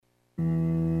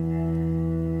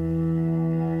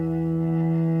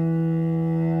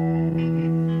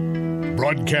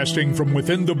Broadcasting from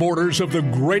within the borders of the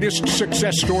greatest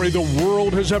success story the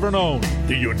world has ever known,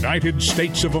 the United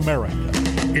States of America.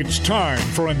 It's time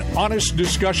for an honest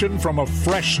discussion from a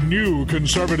fresh, new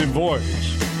conservative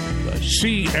voice. The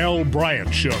C.L.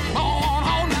 Bryant Show.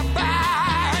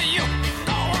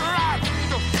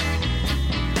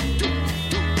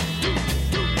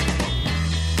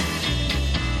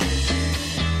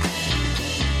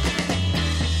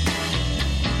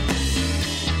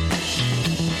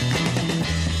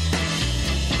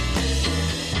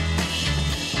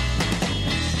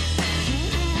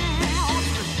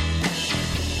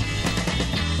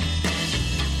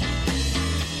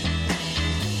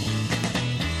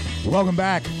 Welcome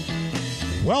back.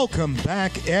 Welcome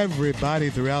back, everybody,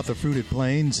 throughout the fruited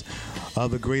plains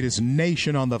of the greatest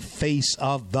nation on the face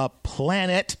of the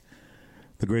planet.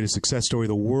 The greatest success story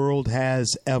the world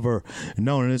has ever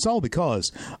known. And it's all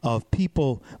because of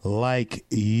people like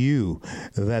you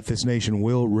that this nation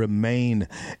will remain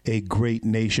a great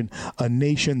nation, a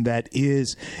nation that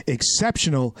is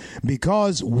exceptional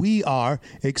because we are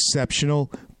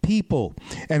exceptional people.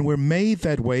 And we're made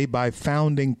that way by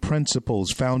founding principles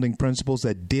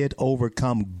that did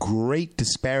overcome great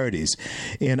disparities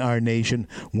in our nation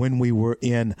when we were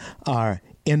in our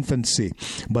infancy.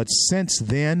 But since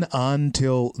then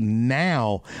until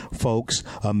now, folks,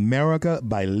 America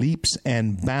by leaps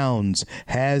and bounds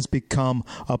has become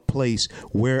a place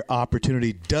where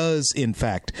opportunity does in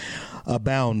fact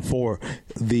abound for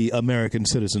the American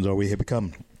citizens, or we have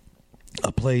become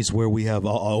a place where we have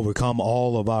overcome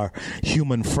all of our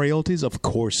human frailties? Of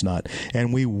course not.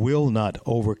 And we will not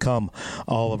overcome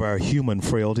all of our human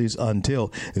frailties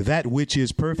until that which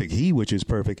is perfect, he which is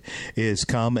perfect, is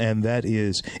come. And that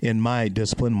is, in my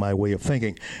discipline, my way of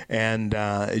thinking, and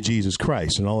Jesus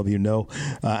Christ. And all of you know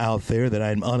out there that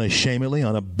I'm unashamedly,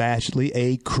 unabashedly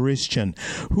a Christian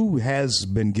who has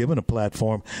been given a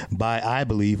platform by, I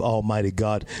believe, Almighty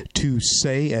God to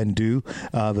say and do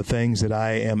the things that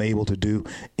I am able to do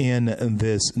in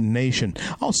this nation.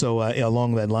 Also,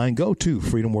 along that line, go to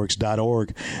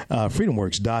freedomworks.org,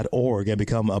 freedomworks.org, and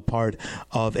become a part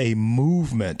of a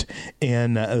movement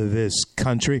in this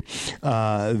country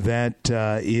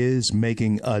that is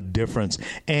making a difference.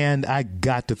 And I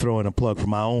got to throw in a plug for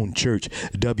my own church,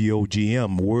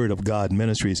 WOGM, Word of God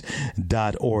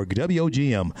Ministries.org,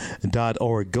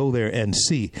 WOGM.org. Go there and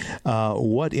see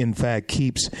what, in fact,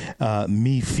 keeps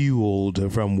me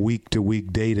fueled from week to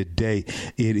week, day to day.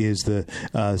 It is the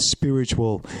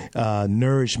spiritual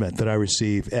nourishment that I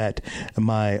receive at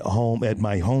my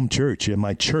home church, in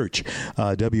my church,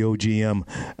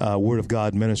 WOGM, Word of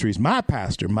God Ministries. My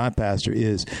pastor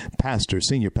is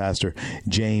Senior Pastor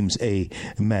James A.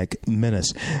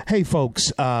 McMinnis. Hey,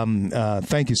 folks,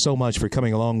 thank you so much for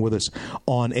coming along with us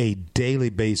on a daily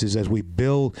basis as we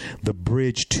build the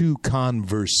bridge to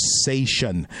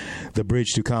conversation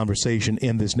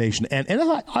in this nation. And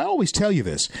I always tell you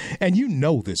this, and you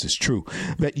know this is true,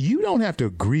 that you don't have to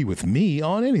agree with me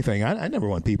on anything. I never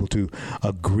want people to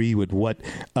agree with what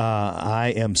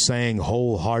I am saying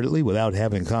wholeheartedly without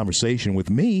having a conversation with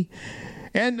me.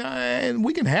 And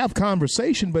we can have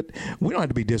conversation, but we don't have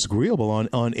to be disagreeable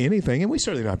on anything. And we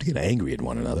certainly don't have to get angry at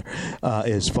one another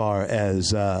as far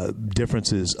as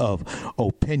differences of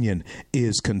opinion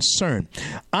is concerned.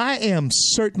 I am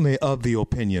certainly of the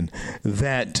opinion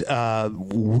that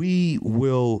we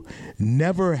will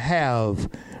never have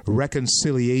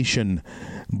reconciliation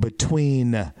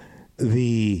between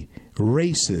the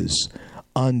races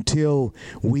until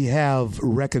we have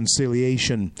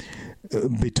reconciliation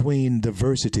between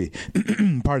diversity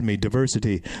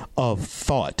of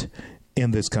thought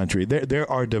in this country. There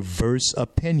are diverse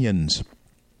opinions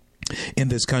in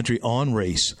this country on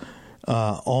race,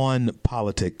 on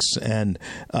politics, and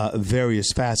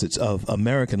various facets of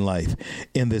American life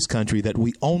in this country that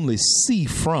we only see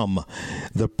from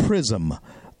the prism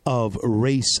of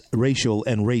racial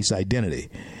and race identity.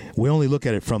 We only look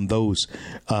at it from those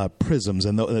prisms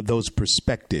and those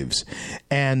perspectives.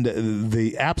 And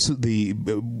the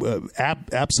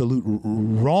absolute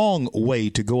wrong way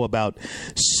to go about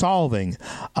solving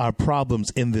our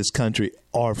problems in this country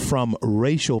are from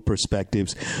racial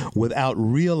perspectives, without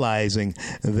realizing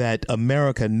that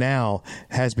America now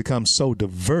has become so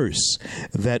diverse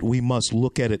that we must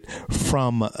look at it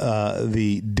from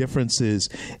the differences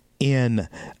in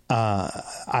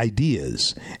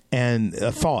ideas and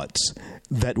thoughts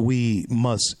that we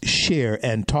must share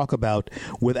and talk about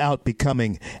without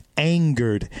becoming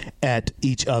angered at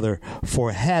each other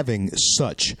for having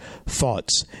such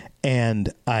thoughts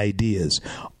and ideas.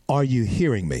 Are you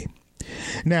hearing me?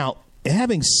 Now,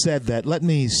 Having said that, let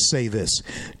me say this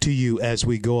to you as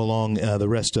we go along the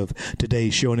rest of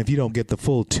today's show. And if you don't get the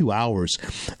full 2 hours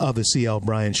of the C.L.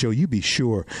 Bryant Show, you be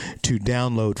sure to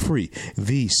download free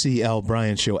the C.L.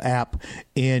 Bryant Show app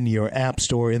in your app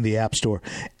store, in the App Store,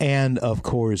 and, of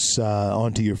course,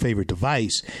 onto your favorite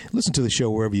device. Listen to the show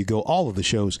wherever you go. All of the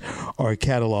shows are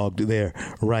cataloged there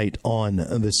right on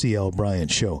the C.L.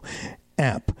 Bryant Show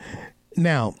app.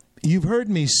 Now, you've heard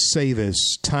me say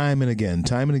this time and again.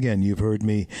 You've heard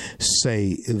me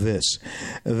say this,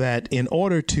 that in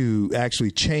order to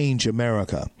actually change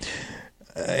America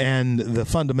and the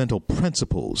fundamental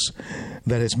principles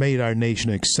that has made our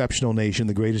nation an exceptional nation,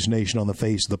 the greatest nation on the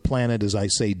face of the planet, as I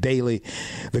say daily,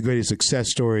 the greatest success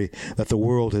story that the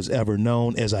world has ever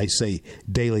known, as I say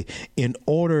daily, in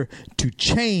order to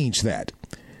change that,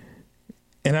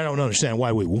 and I don't understand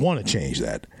why we want to change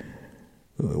that.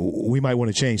 We might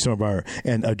want to change some of our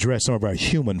and address some of our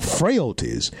human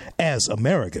frailties as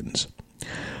Americans,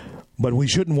 but we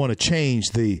shouldn't want to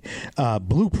change the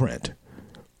blueprint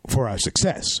for our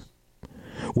success,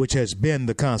 which has been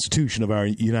the Constitution of our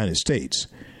United States,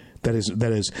 that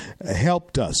has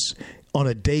helped us on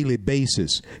a daily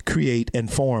basis create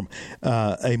and form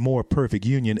a more perfect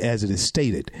union, as it is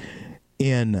stated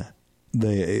in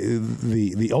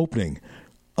the opening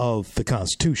of the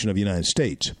Constitution of the United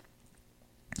States.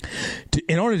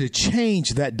 In order to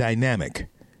change that dynamic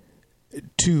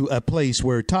to a place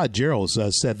where Todd Gerald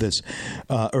said this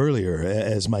earlier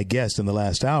as my guest in the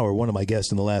last hour, one of my guests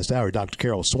in the last hour, Dr.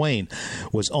 Carol Swain,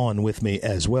 was on with me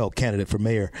as well, candidate for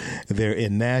mayor there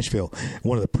in Nashville,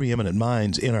 one of the preeminent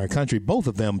minds in our country. Both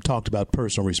of them talked about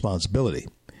personal responsibility.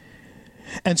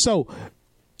 And so,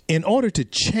 in order to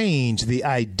change the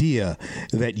idea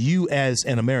that you as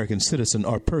an American citizen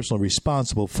are personally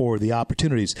responsible for the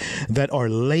opportunities that are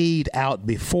laid out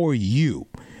before you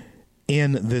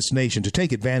in this nation to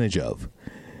take advantage of,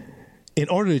 in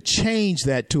order to change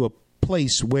that to a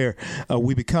place where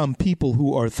we become people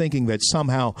who are thinking that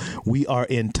somehow we are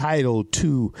entitled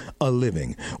to a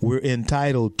living. We're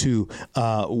entitled to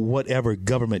whatever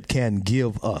government can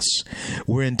give us.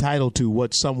 We're entitled to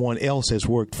what someone else has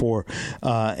worked for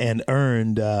and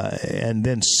earned, and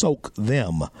then soak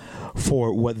them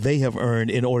for what they have earned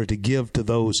in order to give to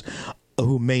those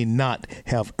who may not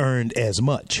have earned as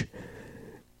much.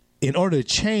 In order to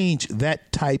change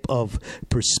that type of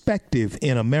perspective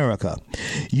in America,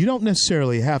 you don't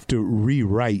necessarily have to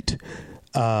rewrite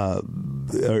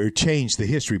or change the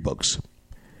history books.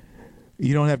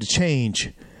 You don't have to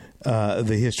change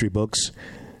the history books.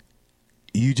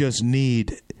 You just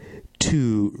need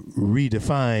to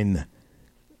redefine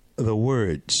the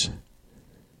words.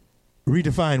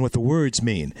 Redefine what the words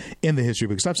mean in the history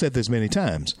books. I've said this many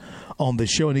times on this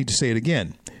show. I need to say it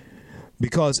again.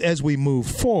 Because as we move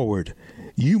forward,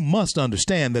 you must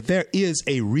understand that there is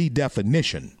a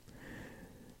redefinition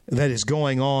that is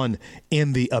going on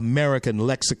in the American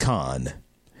lexicon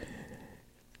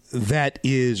that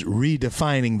is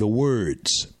redefining the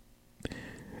words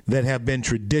that have been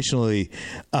traditionally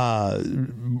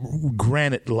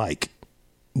granite-like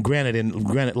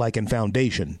in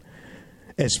foundation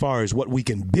as far as what we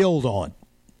can build on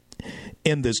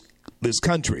in this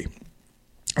country.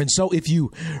 And so if you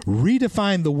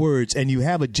redefine the words and you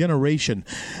have a generation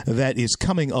that is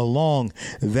coming along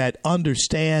that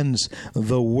understands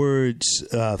the words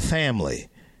family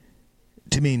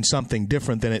to mean something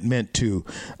different than it meant to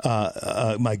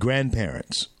my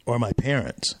grandparents or my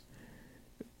parents.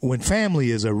 When family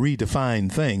is a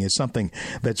redefined thing, is something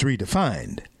that's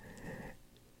redefined,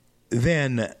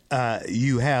 then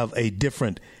you have a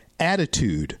different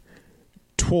attitude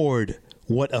toward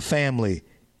what a family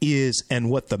is and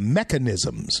what the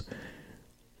mechanisms,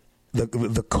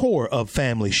 the core of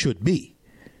family should be.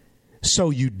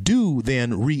 So you do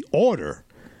then reorder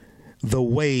the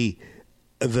way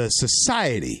the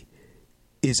society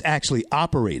is actually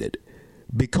operated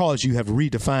because you have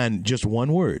redefined just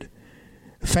one word,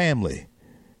 family,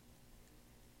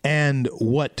 and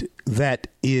what that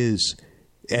is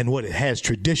and what it has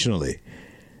traditionally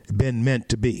been meant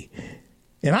to be.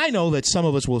 And I know that some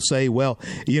of us will say, well,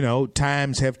 you know,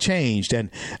 times have changed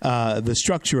and the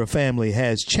structure of family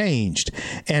has changed.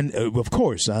 And of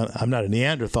course, I'm not a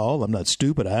Neanderthal. I'm not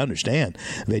stupid. I understand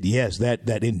that, yes,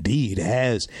 that indeed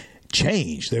has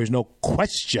changed. There's no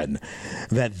question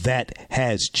that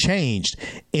has changed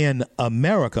in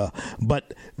America.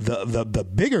 But the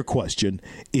bigger question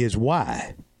is,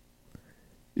 why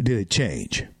did it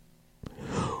change?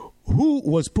 Who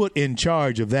was put in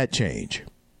charge of that change?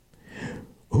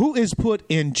 Who is put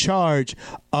in charge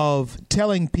of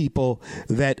telling people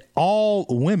that all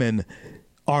women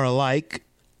are alike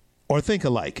or think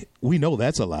alike. We know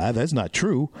that's a lie. That's not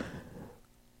true.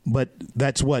 But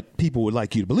that's what people would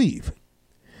like you to believe.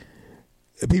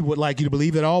 People would like you to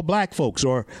believe that all black folks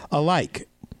are alike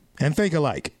and think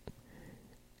alike.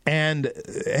 And,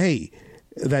 hey,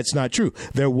 that's not true.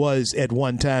 There was at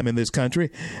one time in this country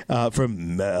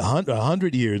from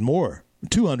 100 years, more,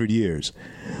 200 years,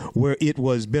 where it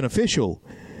was beneficial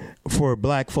for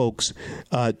black folks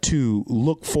to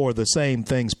look for the same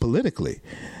things politically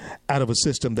out of a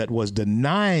system that was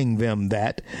denying them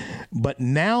that. But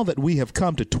now that we have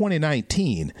come to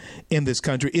 2019 in this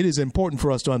country, it is important for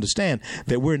us to understand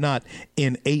that we're not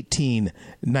in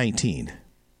 1819.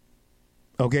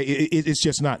 Okay, it's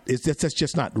just not. That's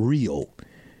just not real.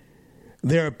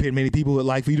 There are many people that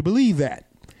like for you to believe that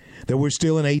we're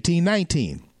still in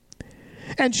 1819.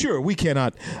 And sure, we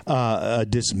cannot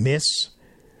dismiss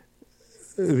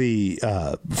the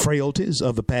frailties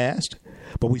of the past,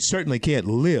 but we certainly can't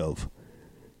live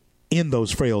in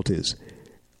those frailties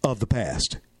of the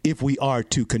past if we are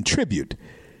to contribute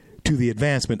to the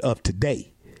advancement of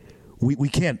today. We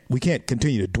can't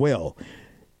continue to dwell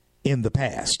in the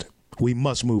past. We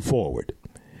must move forward.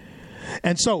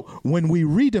 And so when we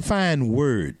redefine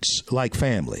words like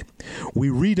family, we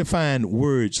redefine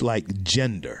words like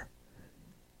gender.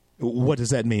 What does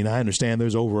that mean? I understand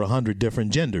there's over 100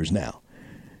 different genders now.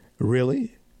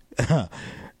 Really? How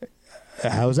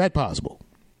is that possible?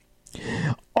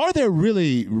 Are there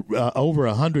really over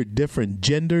 100 different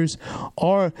genders,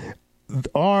 or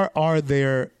are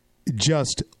there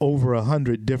just over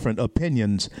 100 different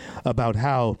opinions about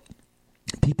how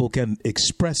people can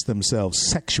express themselves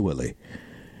sexually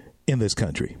in this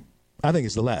country? I think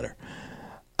it's the latter.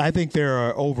 I think there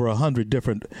are over 100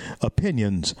 different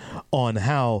opinions on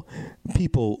how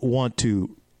people want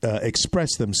to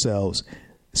express themselves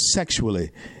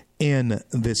sexually in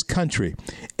this country.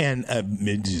 And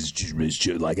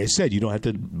like I said, you don't have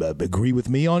to agree with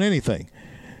me on anything.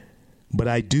 But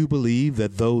I do believe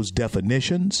that those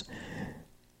definitions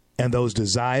and those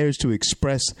desires to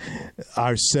express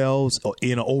ourselves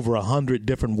in over 100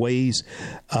 different ways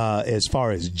as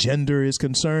far as gender is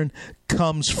concerned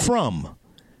comes from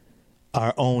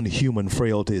our own human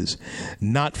frailties,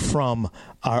 not from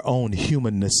our own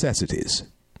human necessities.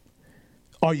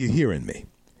 Are you hearing me?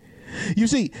 You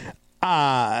see,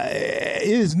 it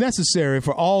is necessary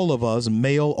for all of us,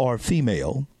 male or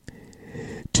female,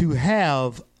 to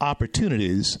have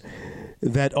opportunities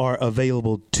that are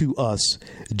available to us,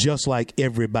 just like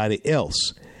everybody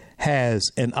else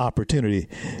has an opportunity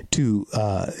to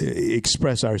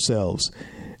express ourselves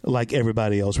like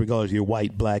everybody else, regardless if you're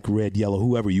white, black, red, yellow,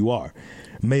 whoever you are,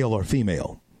 male or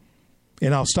female.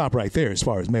 And I'll stop right there as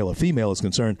far as male or female is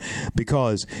concerned,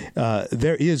 because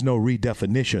there is no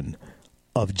redefinition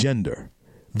of gender.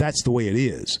 That's the way it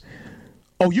is.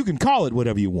 Oh, you can call it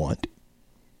whatever you want,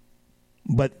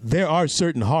 but there are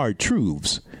certain hard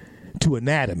truths to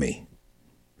anatomy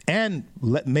and,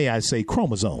 may I say,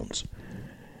 chromosomes.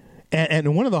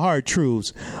 And one of the hard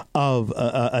truths of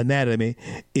anatomy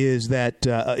is that,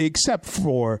 except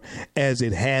for, as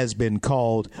it has been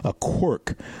called, a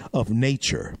quirk of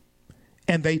nature,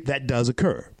 and that does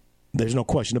occur. There's no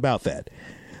question about that.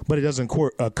 But it doesn't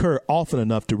occur often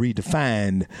enough to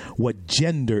redefine what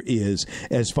gender is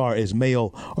as far as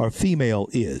male or female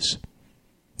is.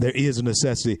 There is a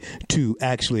necessity to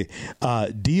actually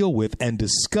deal with and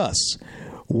discuss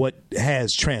what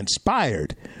has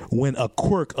transpired when a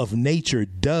quirk of nature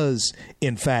does,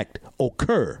 in fact,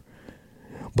 occur.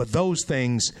 But those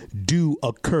things do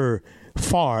occur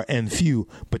far and few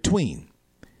between.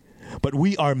 But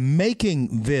we are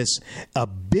making this a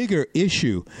bigger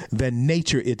issue than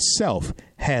nature itself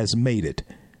has made it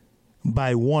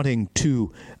by wanting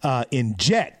to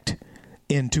inject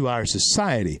into our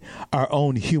society our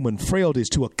own human frailties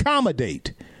to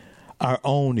accommodate our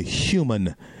own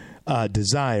human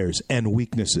desires and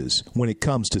weaknesses when it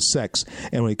comes to sex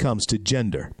and when it comes to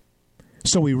gender.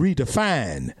 So we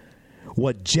redefine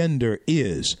what gender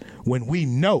is when we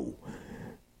know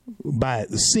by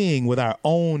seeing with our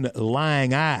own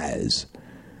lying eyes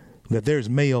that there's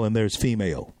male and there's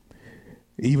female.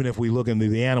 Even if we look into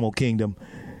the animal kingdom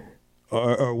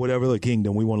or whatever other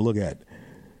kingdom we want to look at,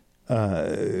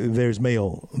 there's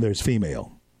male, there's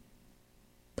female.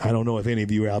 I don't know if any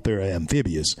of you out there are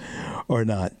amphibious or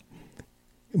not,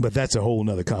 but that's a whole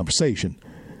nother conversation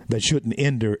that shouldn't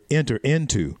enter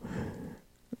into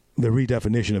the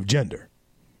redefinition of gender.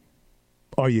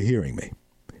 Are you hearing me?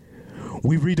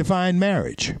 We've redefined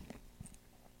marriage.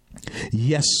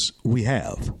 Yes, we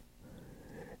have.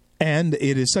 And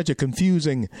it is such a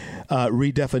confusing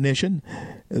redefinition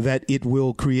that it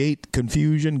will create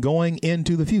confusion going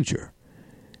into the future.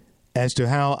 as to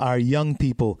how our young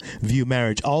people view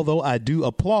marriage. Although I do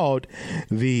applaud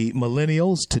the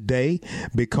millennials today,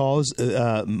 because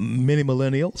many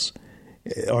millennials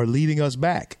are leading us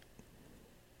back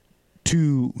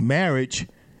to marriage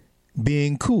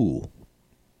being cool.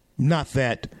 Not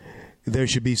that there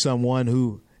should be someone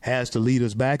who has to lead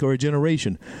us back, or a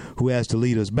generation who has to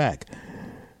lead us back.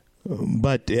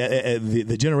 But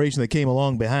the generation that came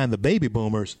along behind the baby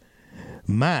boomers,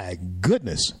 my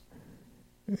goodness,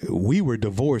 we were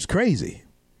divorce crazy.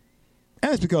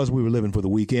 And that's because we were living for the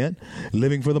weekend,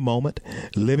 living for the moment,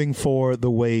 living for the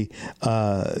way,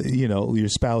 your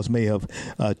spouse may have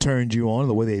turned you on,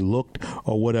 the way they looked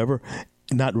or whatever,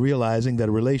 not realizing that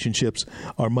relationships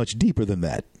are much deeper than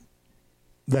that.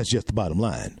 That's just the bottom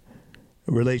line.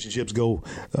 Relationships go,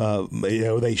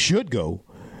 they should go.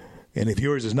 And if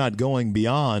yours is not going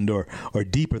beyond or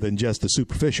deeper than just the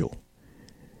superficial,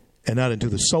 and not into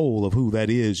the soul of who that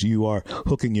is you are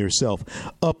hooking yourself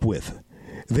up with,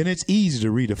 then it's easy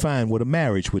to redefine what a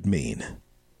marriage would mean.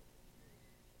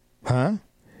 Huh?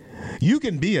 You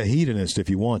can be a hedonist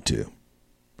if you want to.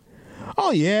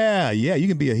 Oh, yeah, you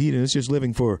can be a hedonist just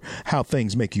living for how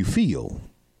things make you feel.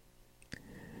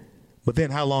 But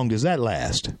then how long does that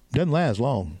last? Doesn't last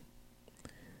long.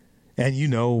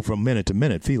 And from minute to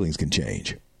minute, feelings can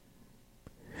change.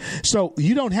 So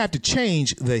you don't have to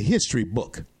change the history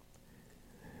book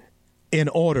in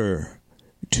order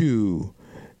to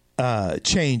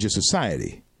change a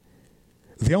society.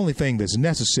 The only thing that's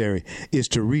necessary is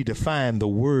to redefine the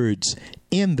words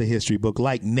in the history book,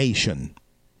 like nation.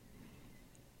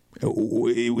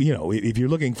 If you're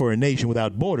looking for a nation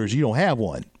without borders, you don't have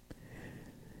one.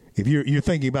 If you're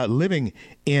thinking about living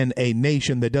in a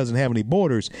nation that doesn't have any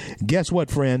borders, guess what,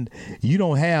 friend? You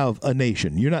don't have a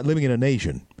nation. You're not living in a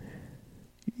nation.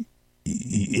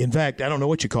 In fact, I don't know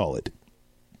what you call it.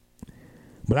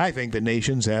 But I think that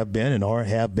nations have been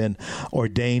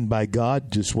ordained by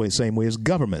God, just the same way as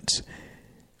governments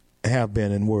have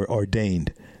been and were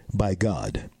ordained by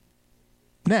God.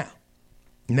 Now,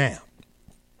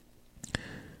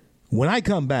 when I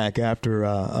come back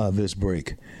after this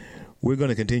break, we're going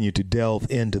to continue to delve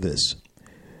into this,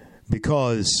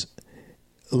 because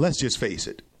let's just face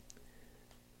it,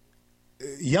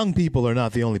 young people are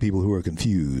not the only people who are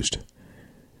confused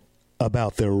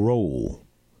about their role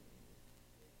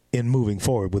in moving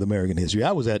forward with American history.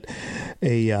 I was at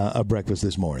a breakfast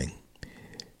this morning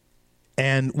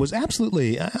and was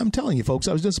absolutely, I'm telling you folks,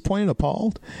 I was disappointed,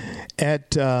 appalled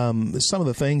at some of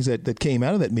the things that came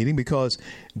out of that meeting, because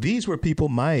these were people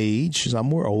my age,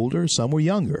 some were older, some were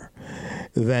younger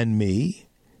than me,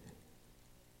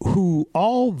 who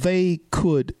all they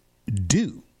could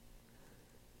do,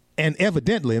 and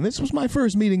evidently, and this was my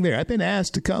first meeting there, I've been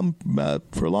asked to come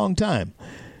for a long time,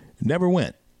 never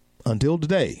went until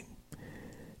today.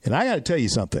 And I got to tell you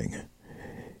something.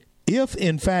 If,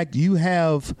 in fact, you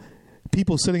have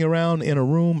people sitting around in a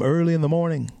room early in the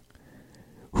morning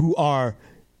who are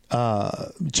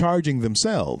charging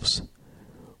themselves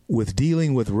with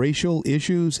dealing with racial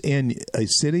issues in a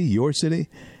city, your city,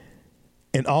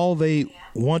 and all they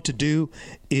want to do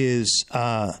is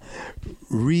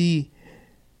re-up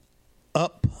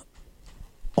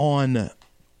on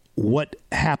what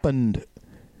happened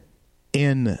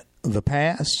in the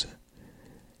past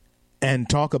and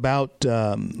talk about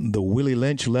the Willie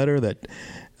Lynch letter that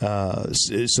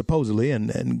supposedly,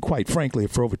 and quite frankly,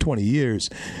 for over 20 years,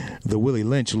 the Willie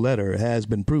Lynch letter has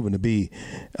been proven to be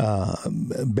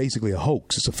basically a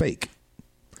hoax. It's a fake.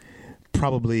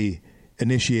 Probably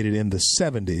initiated in the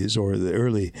 70s or the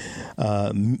early,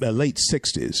 late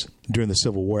 60s during the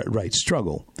civil rights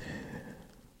struggle.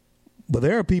 But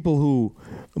there are people who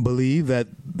believe that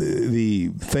the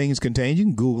things contained, you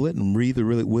can Google it and read the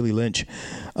Willie Lynch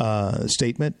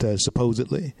statement,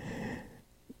 supposedly,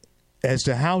 as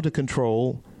to how to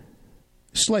control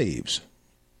slaves.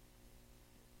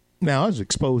 Now, I was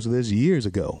exposed to this years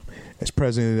ago as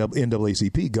president of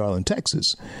NAACP, Garland,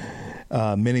 Texas.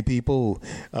 Many people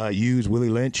use Willie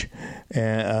Lynch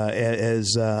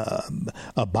as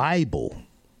a Bible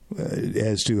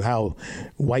as to how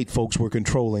white folks were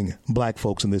controlling black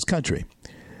folks in this country.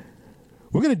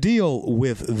 We're going to deal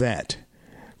with that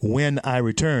when I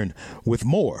return with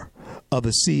more of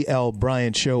the C.L.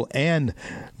 Bryant Show and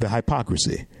the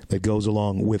hypocrisy that goes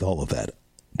along with all of that.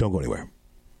 Don't go anywhere.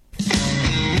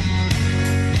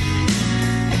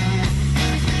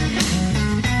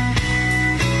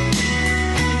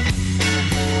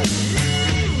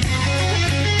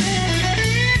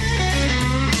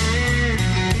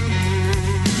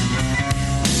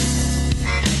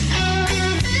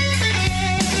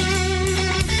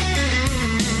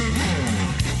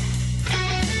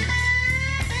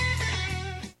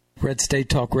 Red State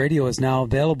Talk Radio is now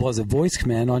available as a voice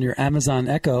command on your Amazon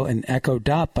Echo and Echo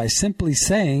Dot by simply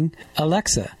saying,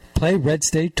 Alexa, play Red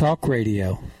State Talk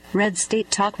Radio. Red State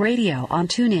Talk Radio on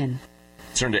TuneIn.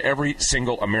 Concern to every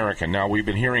single American. Now, we've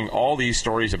been hearing all these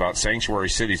stories about sanctuary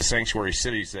cities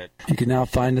that... You can now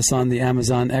find us on the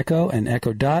Amazon Echo and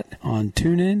Echo Dot, on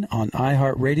TuneIn, on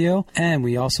iHeartRadio, and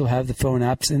we also have the phone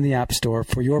apps in the App Store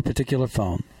for your particular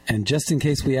phone. And just in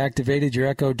case we activated your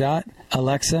Echo Dot,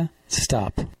 Alexa,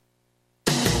 stop.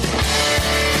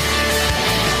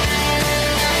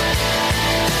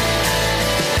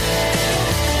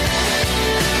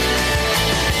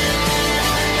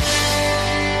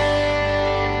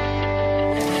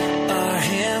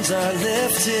 Are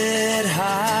lifted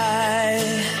high.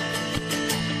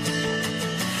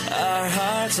 Our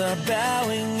hearts are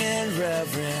bowing in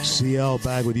reverence. CL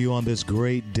back with you on this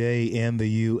great day in the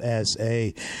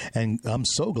USA. And I'm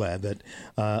so glad that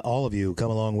all of you come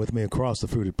along with me across the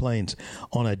Fruited Plains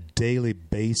on a daily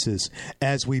basis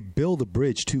as we build a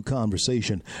bridge to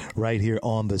conversation right here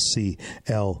on the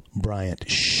CL Bryant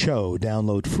Show.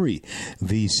 Download free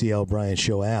the CL Bryant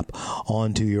Show app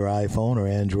onto your iPhone or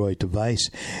Android device.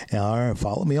 Or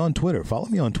follow me on Twitter. Follow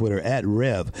me on Twitter at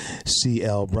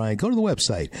RevCL Bryant. Go to the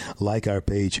website. Like our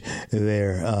page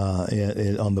there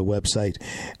on the website,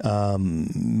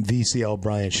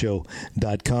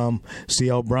 theclbryantshow.com,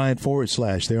 CL Bryant /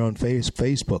 there on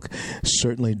Facebook.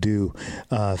 Certainly do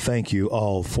thank you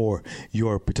all for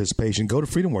your participation. Go to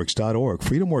freedomworks.org,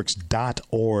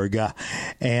 freedomworks.org,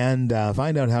 and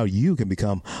find out how you can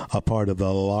become a part of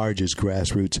the largest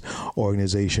grassroots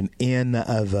organization in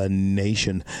the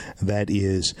nation, that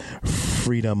is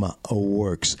Freedom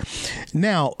Works.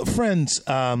 Now, friends,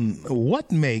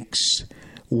 what makes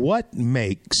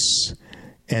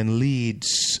and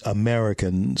leads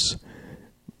Americans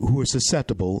who are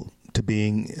susceptible to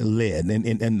being led,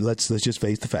 and let's just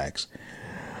face the facts.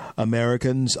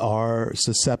 Americans are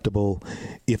susceptible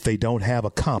if they don't have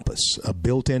a compass, a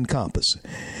built-in compass,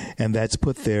 and that's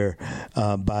put there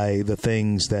by the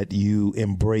things that you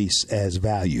embrace as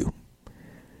value.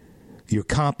 Your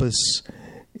compass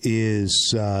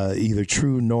is either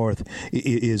true north,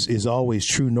 is always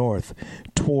true north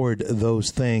toward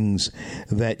those things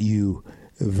that you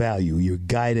value. You're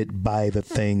guided by the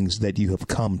things that you have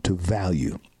come to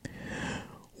value.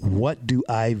 What do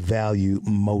I value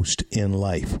most in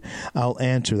life? I'll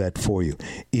answer that for you.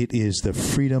 It is the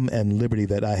freedom and liberty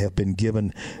that I have been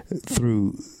given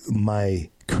through my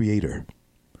Creator.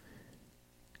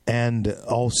 And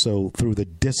also through the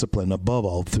discipline, above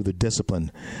all, through the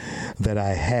discipline that I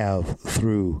have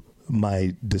through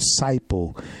my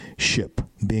discipleship,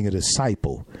 being a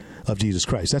disciple of Jesus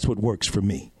Christ. That's what works for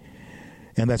me.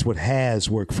 And that's what has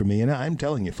worked for me. And I'm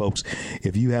telling you, folks,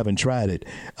 if you haven't tried it,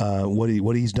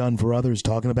 what he's done for others,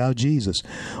 talking about Jesus,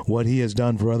 what he has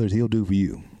done for others, he'll do for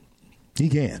you. He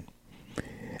can.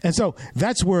 And so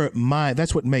that's what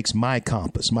makes my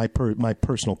compass, my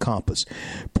personal compass,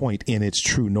 point in its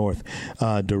true north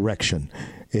direction.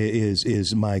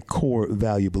 Is my core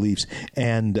value beliefs,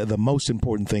 and the most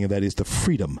important thing of that is the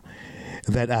freedom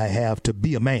that I have to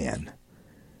be a man,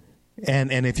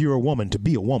 and if you're a woman, to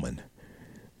be a woman,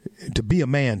 to be a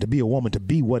man, to be a woman, to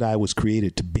be what I was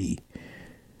created to be.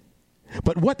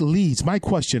 But what leads, my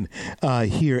question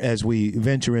here as we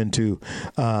venture into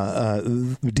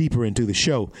deeper into the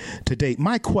show today,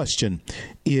 my question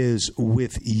is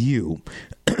with you.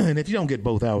 And if you don't get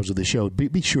both hours of the show,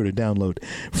 be sure to download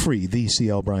free the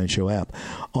CL Bryant Show app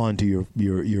onto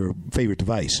your favorite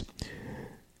device.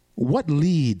 What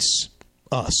leads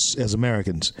us as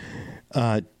Americans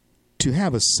to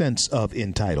have a sense of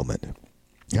entitlement?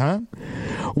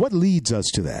 What leads us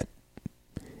to that?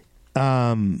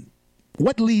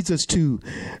 What leads us to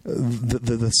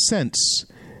the sense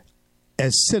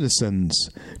as citizens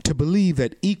to believe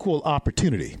that equal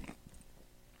opportunity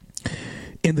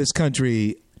in this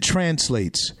country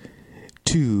translates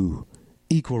to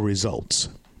equal results?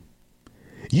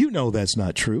 You know that's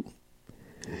not true.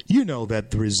 You know that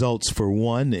the results for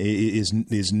one is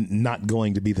not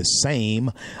going to be the same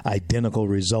identical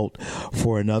result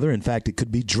for another. In fact, it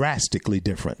could be drastically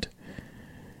different.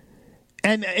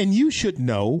 And you should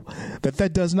know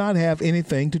that does not have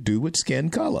anything to do with skin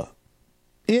color.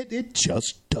 It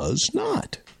just does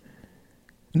not.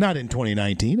 Not in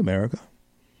 2019 America.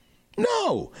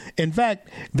 No. In fact,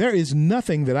 there is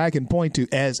nothing that I can point to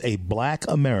as a black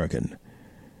American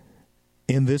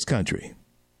in this country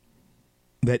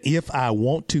that if I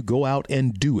want to go out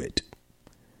and do it,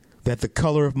 that the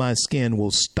color of my skin will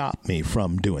stop me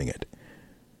from doing it.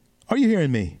 Are you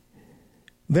hearing me?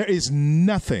 There is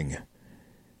nothing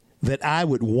that I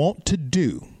would want to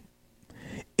do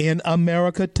in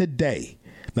America today.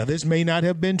 Now, this may not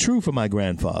have been true for my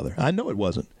grandfather. I know it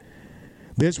wasn't.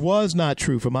 This was not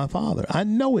true for my father. I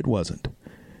know it wasn't.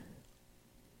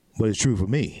 But it's true for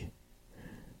me.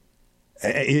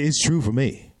 It's true for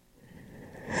me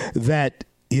that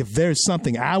if there's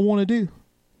something I want to do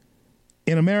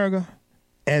in America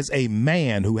as a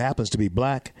man who happens to be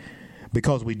black,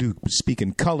 because we do speak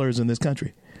in colors in this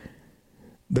country,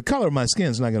 the color of my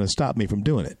skin is not going to stop me from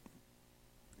doing it.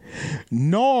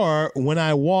 Nor when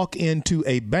I walk into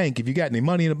a bank, if you got any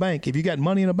money in a bank, if you got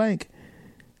money in a bank,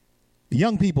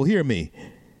 young people, hear me.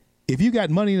 If you got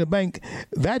money in the bank,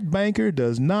 that banker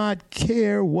does not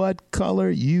care what color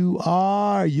you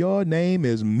are. Your name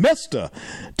is Mr.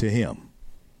 to him.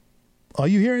 Are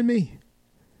you hearing me?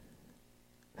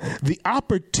 The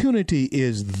opportunity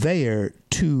is there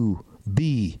to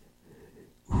be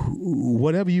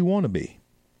whatever you want to be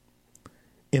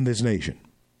in this nation.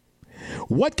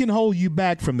 What can hold you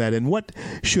back from that, and what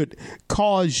should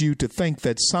cause you to think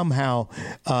that somehow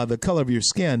the color of your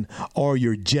skin or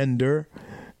your gender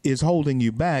is holding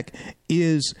you back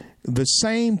is the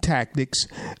same tactics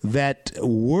that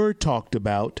were talked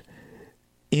about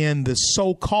in the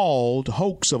so-called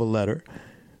hoax of a letter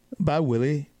by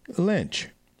Willie Lynch.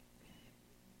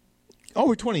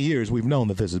 Over 20 years, we've known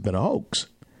that this has been a hoax.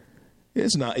 It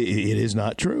is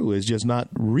not true. It's just not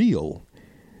real.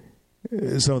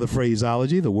 Some of the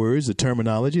phraseology, the words, the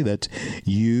terminology that's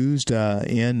used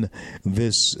in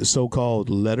this so-called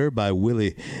letter by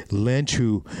Willie Lynch,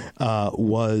 who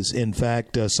was, in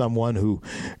fact, someone who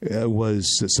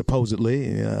was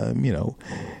supposedly,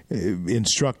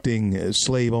 instructing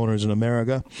slave owners in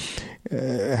America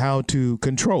how to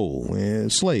control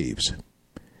slaves.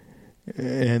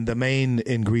 And the main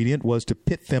ingredient was to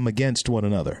pit them against one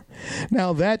another.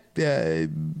 Now, that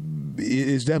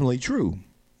is definitely true.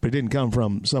 But it didn't come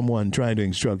from someone trying to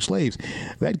instruct slaves.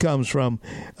 That comes from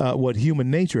what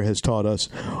human nature has taught us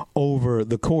over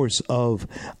the course of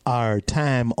our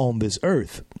time on this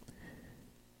earth.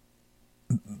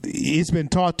 It's been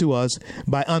taught to us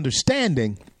by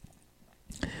understanding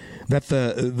that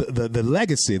the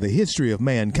legacy, the history of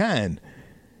mankind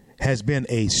has been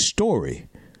a story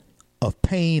of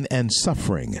pain and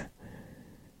suffering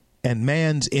and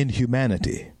man's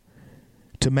inhumanity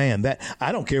to man. That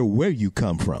I don't care where you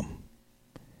come from.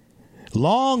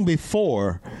 Long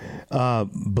before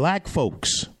black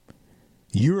folks,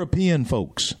 European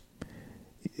folks,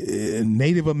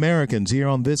 Native Americans here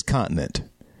on this continent,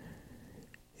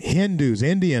 Hindus,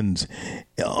 Indians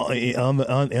on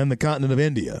the continent of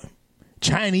India,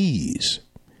 Chinese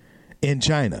in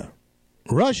China,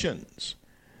 Russians,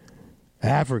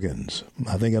 Africans.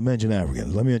 I think I mentioned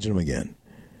Africans. Let me mention them again.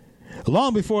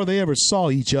 Long before they ever saw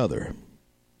each other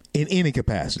in any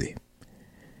capacity,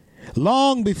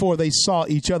 long before they saw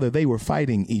each other, they were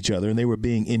fighting each other and they were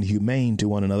being inhumane to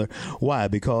one another. Why?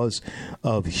 Because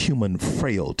of human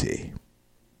frailty.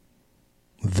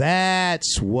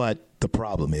 That's what the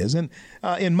problem is. And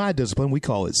in my discipline, we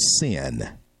call it sin.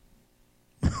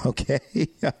 Okay?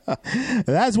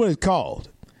 That's what it's called.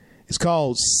 It's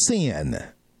called sin.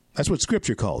 That's what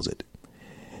Scripture calls it.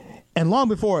 And long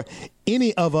before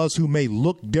any of us who may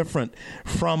look different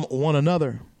from one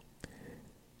another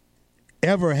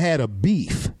ever had a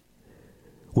beef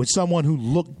with someone who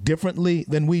looked differently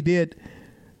than we did,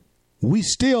 we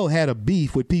still had a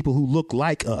beef with people who look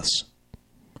like us.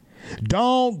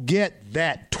 Don't get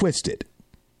that twisted.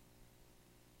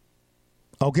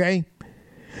 Okay?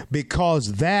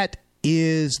 Because that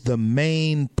is the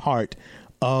main part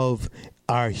of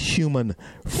our human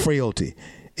frailty,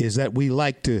 is that we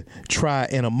like to try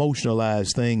and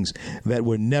emotionalize things that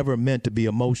were never meant to be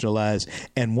emotionalized.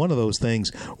 And one of those things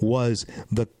was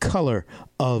the color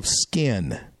of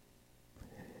skin.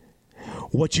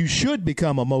 What you should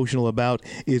become emotional about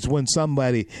is when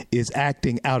somebody is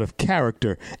acting out of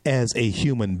character as a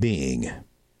human being.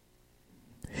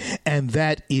 And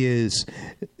that is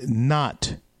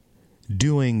not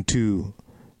doing to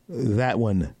that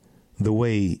one the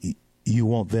way you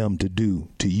want them to do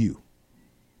to you.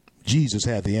 Jesus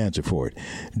had the answer for it.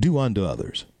 Do unto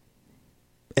others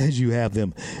as you have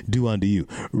them do unto you,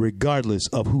 regardless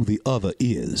of who the other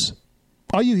is.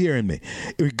 Are you hearing me?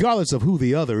 Regardless of who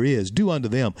the other is, do unto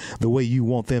them the way you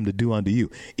want them to do unto you.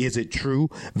 Is it true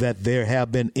that there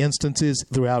have been instances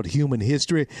throughout human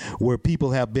history where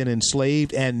people have been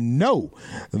enslaved and no,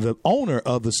 the owner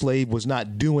of the slave was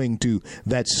not doing to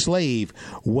that slave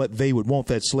what they would want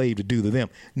that slave to do to them?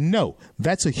 No,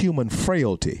 that's a human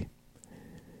frailty.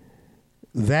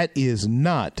 That is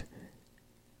not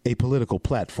a political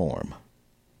platform.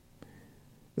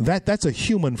 That's a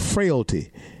human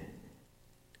frailty.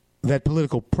 that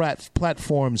political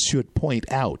platforms should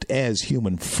point out as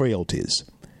human frailties.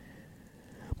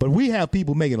 But we have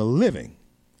people making a living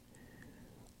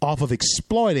off of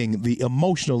exploiting the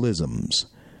emotionalisms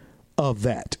of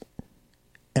that.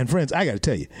 And friends, I got to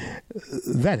tell you,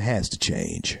 that has to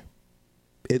change.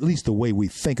 At least the way we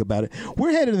think about it.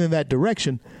 We're headed in that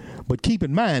direction, but keep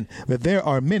in mind that there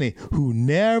are many who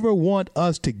never want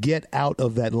us to get out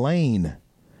of that lane.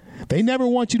 They never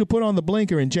want you to put on the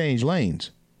blinker and change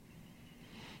lanes.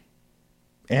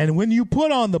 And when you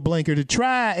put on the blinker to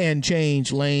try and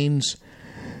change lanes,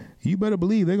 you better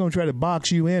believe they're going to try to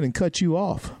box you in and cut you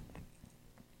off.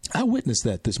 I witnessed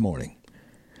that this morning.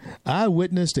 I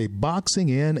witnessed a boxing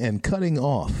in and cutting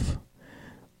off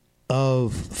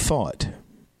of thought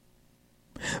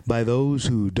by those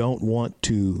who don't want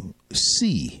to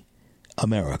see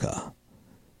America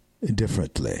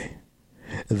differently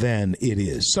than it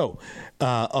is. So,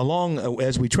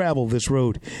 as we travel this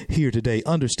road here today,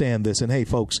 understand this. And hey,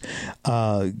 folks,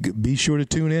 be sure to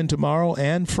tune in tomorrow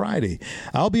and Friday.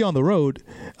 I'll be on the road,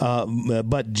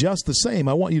 but just the same,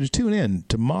 I want you to tune in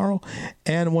tomorrow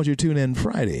and I want you to tune in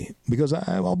Friday because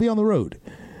I'll be on the road.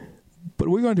 But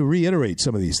we're going to reiterate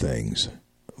some of these things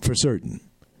for certain.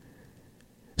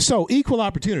 So, equal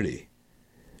opportunity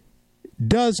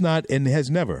does not and has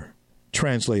never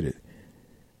translated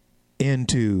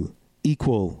into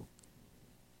equal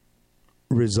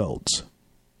results.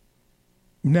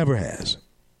 Never has.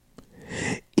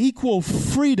 Equal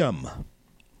freedom,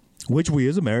 which we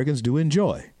as Americans do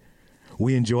enjoy.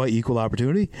 We enjoy equal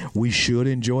opportunity. We should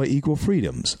enjoy equal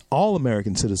freedoms. All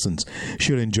American citizens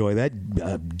should enjoy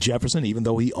that. Jefferson, even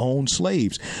though he owned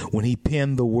slaves, when he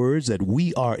penned the words that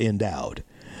we are endowed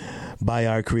by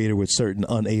our Creator with certain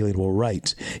unalienable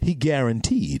rights, he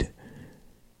guaranteed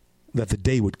that the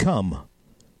day would come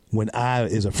when I,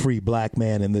 as a free black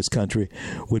man in this country,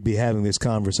 would be having this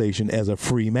conversation as a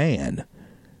free man,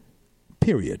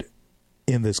 period,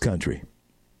 in this country.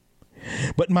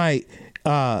 But my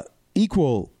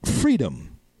equal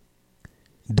freedom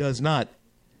does not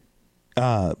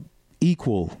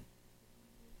equal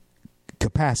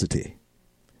capacity.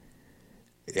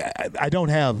 I don't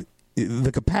have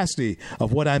the capacity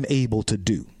of what I'm able to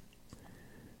do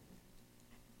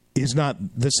is not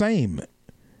the same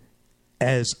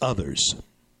as others.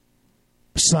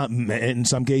 In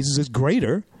some cases, it's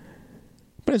greater,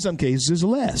 but in some cases, it's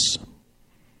less.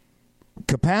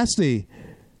 Capacity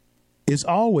is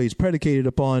always predicated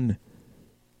upon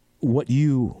what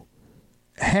you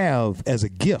have as a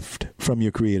gift from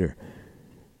your Creator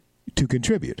to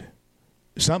contribute.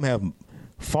 Some have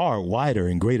far wider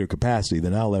and greater capacity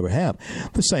than I'll ever have.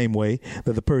 The same way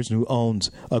that the person who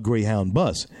owns a Greyhound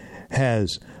bus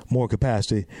has more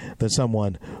capacity than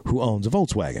someone who owns a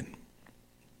Volkswagen.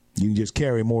 You can just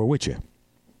carry more with you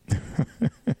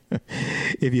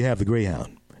if you have the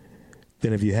Greyhound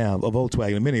than if you have a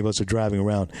Volkswagen. And many of us are driving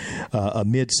around a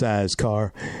mid-sized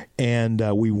car, and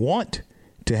we want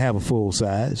to have a full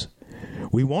size.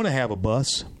 We want to have a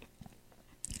bus,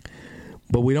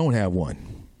 but we don't have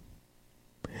one.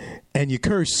 And you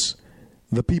curse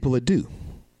the people that do.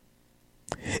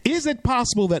 Is it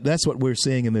possible that that's what we're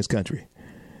seeing in this country?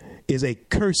 Is a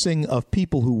cursing of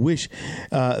people who wish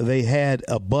they had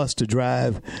a bus to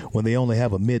drive when they only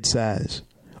have a mid-size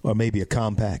or maybe a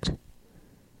compact?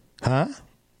 Huh?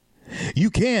 You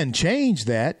can change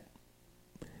that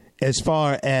as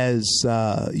far as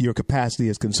your capacity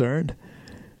is concerned,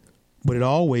 but it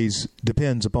always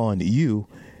depends upon you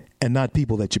and not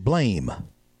people that you blame.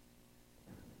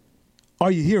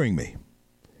 Are you hearing me?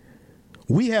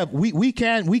 We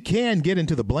can get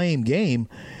into the blame game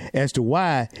as to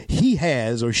why he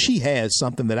has or she has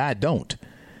something that I don't.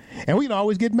 And we can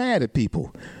always get mad at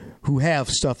people who have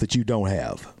stuff that you don't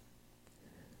have.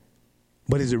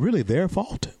 But is it really their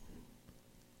fault?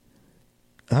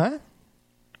 Huh?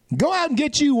 Go out and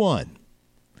get you one.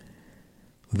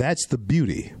 That's the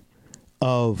beauty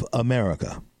of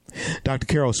America. Dr.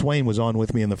 Carol Swain was on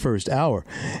with me in the first hour,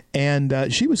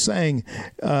 and she was saying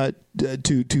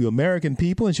to American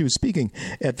people, and she was speaking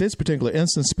at this particular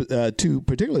instance to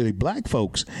particularly black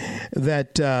folks,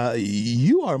 that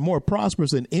you are more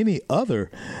prosperous than any other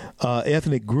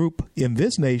ethnic group in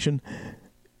this nation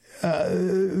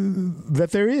that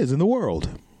there is in the world.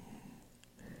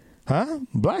 Huh?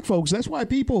 Black folks, that's why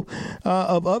people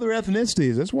of other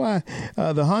ethnicities, that's why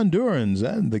the Hondurans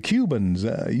and the Cubans,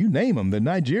 you name them, the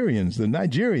Nigerians,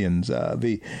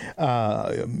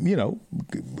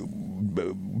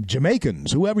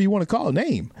 Jamaicans, whoever you want to call a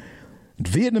name,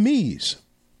 Vietnamese,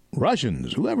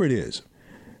 Russians, whoever it is,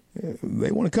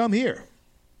 they want to come here.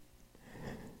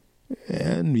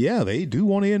 And, yeah, they do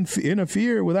want to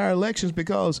interfere with our elections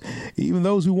because even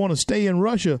those who want to stay in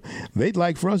Russia, they'd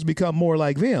like for us to become more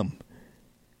like them.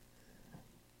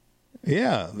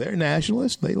 Yeah, they're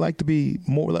nationalists. They like to be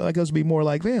more like us, to be more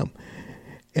like them.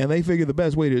 And they figure the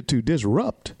best way to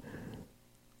disrupt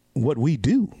what we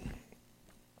do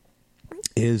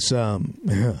is to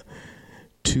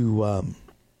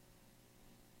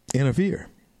interfere.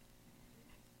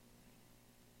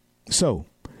 So,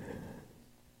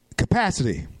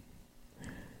 capacity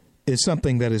is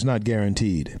something that is not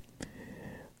guaranteed.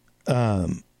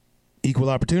 Equal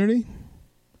opportunity?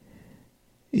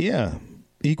 Yeah.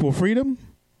 Equal freedom?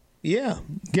 Yeah.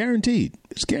 Guaranteed.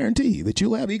 It's guaranteed that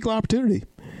you'll have equal opportunity.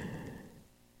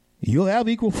 You'll have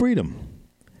equal freedom.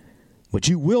 But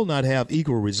you will not have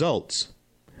equal results.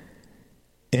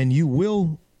 And you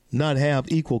will not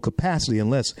have equal capacity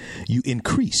unless you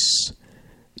increase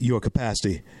your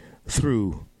capacity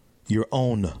through your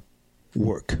own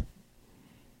work.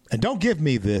 And don't give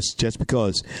me this just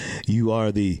because you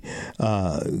are the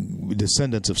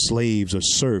descendants of slaves or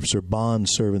serfs or bond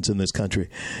servants in this country,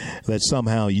 that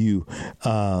somehow you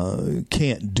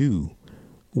can't do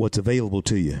what's available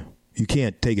to you. You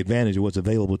can't take advantage of what's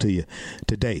available to you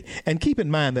today. And keep in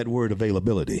mind that word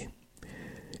availability.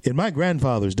 In my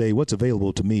grandfather's day, what's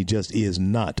available to me just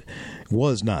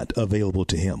was not available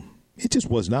to him. It just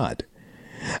was not.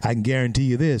 I can guarantee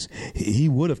you this: he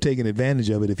would have taken advantage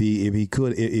of it if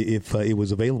it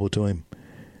was available to him.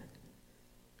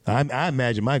 I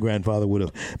imagine my grandfather would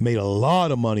have made a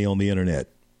lot of money on the internet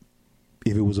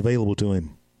if it was available to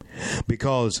him,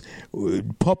 because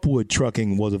pulpwood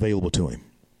trucking was available to him,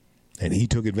 and he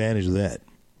took advantage of that.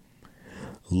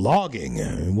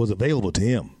 Logging was available to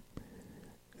him.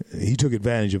 He took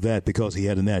advantage of that because he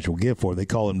had a natural gift for it. They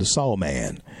call him the saw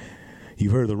man.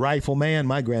 You've heard of the rifle man?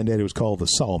 My granddaddy was called the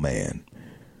saw man.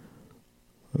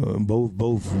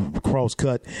 Both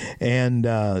cross-cut and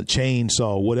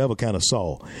chainsaw, whatever kind of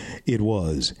saw it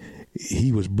was.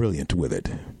 He was brilliant with it.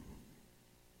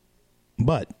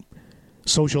 But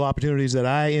social opportunities that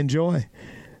I enjoy,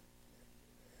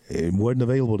 it wasn't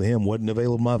available to him, wasn't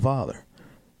available to my father.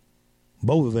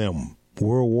 Both of them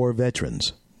World War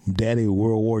veterans. Daddy,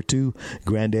 World War II.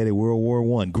 Granddaddy, World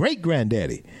War I.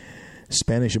 Great-granddaddy,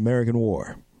 Spanish-American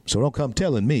War. So don't come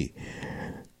telling me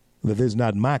that this is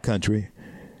not my country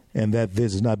and that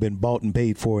this has not been bought and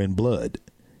paid for in blood.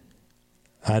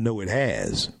 I know it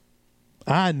has.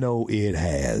 I know it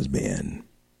has been.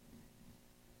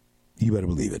 You better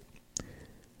believe it.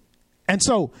 And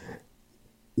so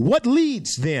what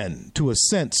leads then to a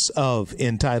sense of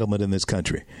entitlement in this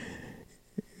country?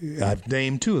 I've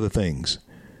named two of the things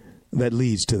that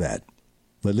leads to that.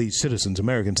 That leads citizens,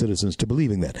 American citizens, to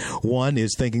believing that. One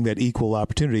is thinking that equal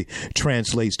opportunity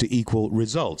translates to equal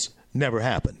results. Never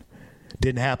happened.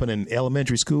 Didn't happen in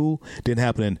elementary school. Didn't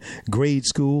happen in grade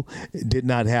school. Did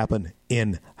not happen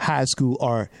in high school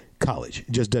or college.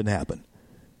 It just doesn't happen.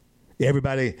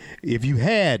 Everybody, if you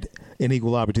had an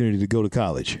equal opportunity to go to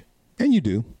college, and you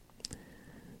do,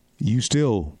 you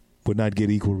still would not get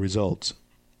equal results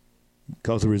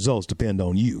because the results depend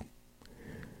on you.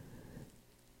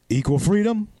 Equal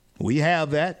freedom, we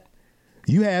have that.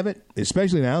 You have it,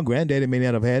 especially now. Granddaddy may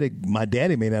not have had it. My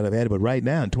daddy may not have had it, but right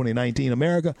now in 2019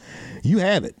 America, you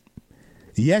have it.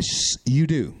 Yes, you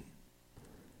do.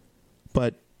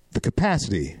 But the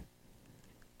capacity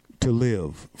to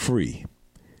live free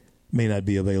may not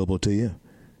be available to you.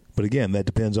 But again, that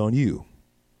depends on you.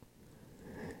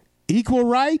 Equal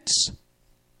rights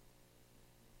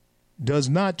does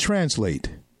not translate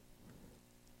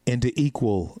into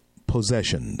equal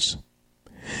possessions.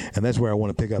 And that's where I want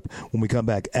to pick up when we come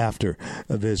back after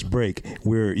this break,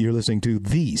 where you're listening to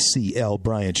The C.L.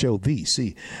 Bryant Show, The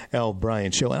C.L.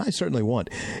 Bryant Show. And I certainly want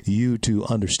you to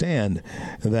understand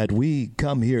that we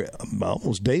come here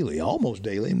almost daily.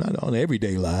 I'm not on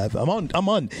everyday live. I'm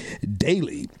on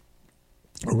daily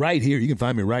right here. You can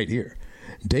find me right here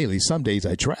daily. Some days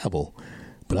I travel,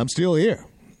 but I'm still here.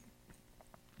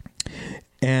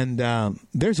 And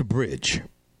there's a bridge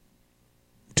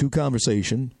to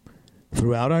conversation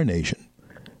throughout our nation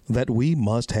that we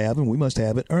must have, and we must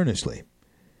have it earnestly.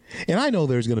 And I know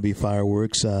there's going to be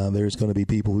fireworks. There's going to be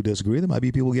people who disagree. There might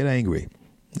be people who get angry.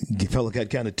 The fellow got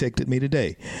kind of ticked at me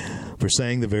today for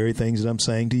saying the very things that I'm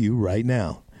saying to you right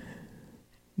now,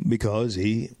 because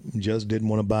he just didn't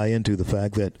want to buy into the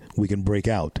fact that we can break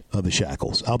out of the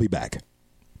shackles. I'll be back.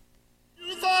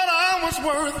 You thought I was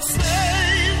worth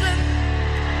saving,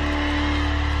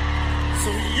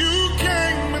 so you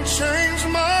came and changed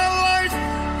my life.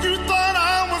 You thought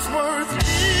I was worth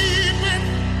keeping,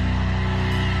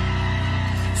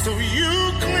 so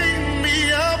you cleaned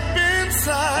me up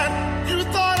inside.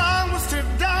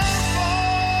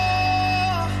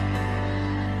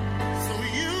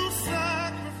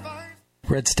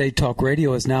 Red State Talk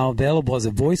Radio is now available as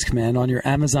a voice command on your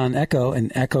Amazon Echo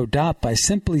and Echo Dot by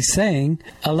simply saying,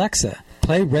 Alexa,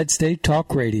 play Red State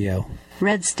Talk Radio.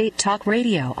 Red State Talk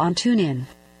Radio on TuneIn.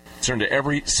 Concern to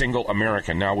every single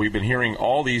American. Now, we've been hearing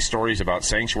all these stories about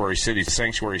sanctuary cities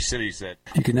that...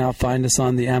 You can now find us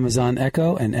on the Amazon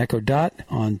Echo and Echo Dot,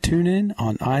 on TuneIn,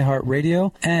 on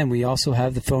iHeartRadio, and we also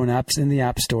have the phone apps in the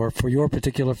App Store for your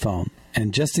particular phone.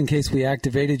 And just in case we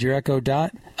activated your Echo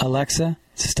Dot, Alexa,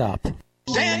 stop.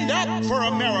 Stand up for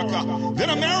America. Then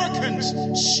Americans,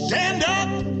 stand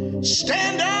up,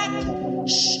 stand up,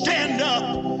 stand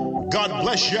up. God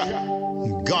bless you.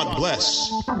 God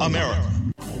bless America.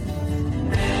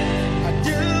 I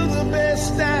do the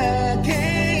best I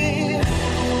can,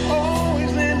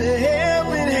 always lend a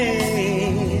helping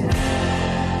hand,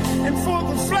 and for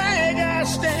the flag I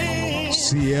stand.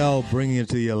 CL bringing it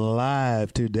to you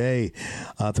live today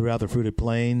throughout the fruited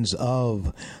plains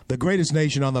of the greatest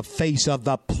nation on the face of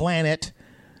the planet,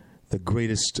 the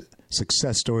greatest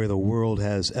success story the world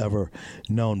has ever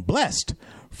known. Blessed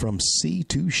from sea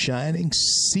to shining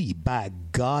sea. By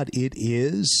God, it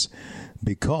is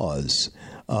because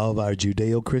of our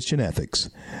Judeo-Christian ethics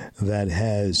that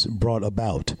has brought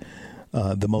about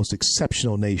the most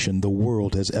exceptional nation the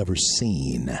world has ever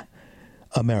seen,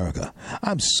 America.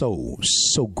 I'm so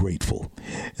grateful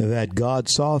that God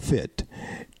saw fit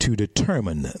to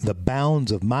determine the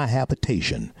bounds of my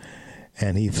habitation,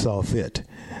 and he saw fit,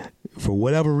 for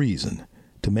whatever reason,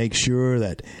 to make sure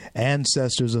that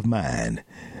ancestors of mine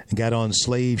got on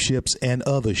slave ships and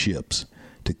other ships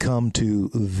to come to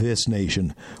this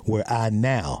nation where I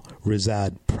now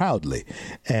reside proudly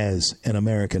as an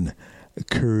American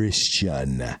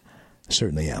Christian.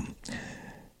 Certainly am.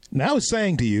 Now, I was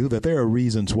saying to you that there are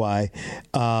reasons why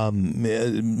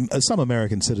some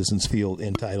American citizens feel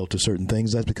entitled to certain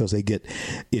things. That's because they get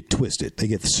it twisted. They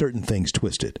get certain things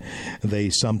twisted. They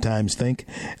sometimes think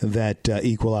that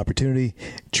equal opportunity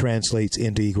translates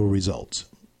into equal results.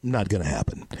 Not going to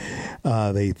happen.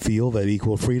 They feel that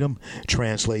equal freedom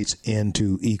translates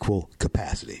into equal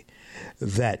capacity.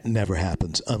 That never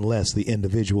happens unless the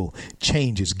individual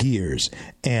changes gears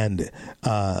and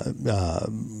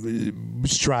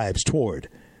strives toward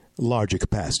larger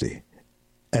capacity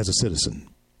as a citizen.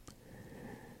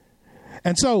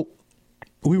 And so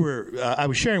I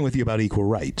was sharing with you about equal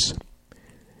rights.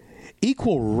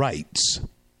 Equal rights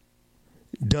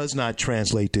does not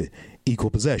translate to equal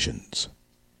possessions.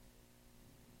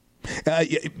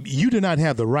 You do not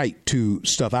have the right to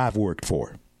stuff I've worked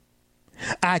for.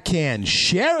 I can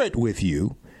share it with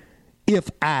you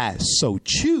if I so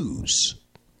choose,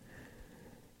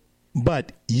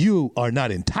 but you are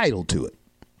not entitled to it.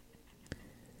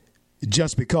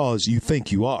 Just because you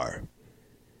think you are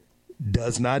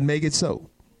does not make it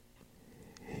so.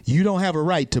 You don't have a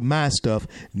right to my stuff,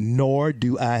 nor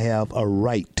do I have a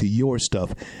right to your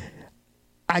stuff.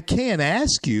 I can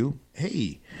ask you,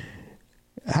 hey,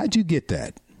 how'd you get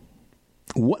that?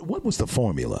 What was the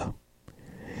formula?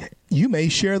 You may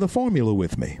share the formula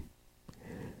with me.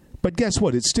 But guess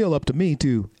what? It's still up to me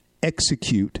to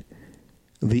execute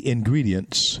the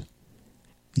ingredients,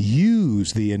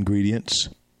 use the ingredients,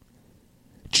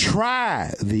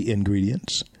 try the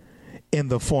ingredients in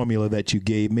the formula that you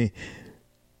gave me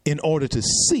in order to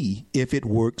see if it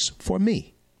works for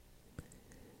me.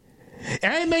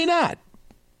 And it may not.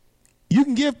 You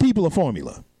can give people a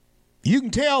formula. You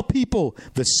can tell people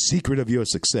the secret of your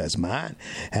success. Mine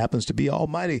happens to be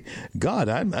Almighty God.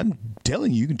 I'm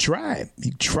telling you, you can try it.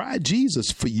 You try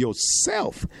Jesus for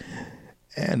yourself.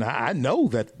 And I know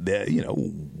that,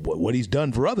 what he's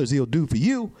done for others, he'll do for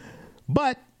you.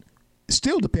 But it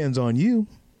still depends on you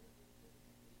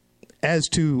as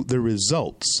to the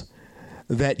results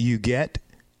that you get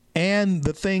and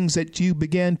the things that you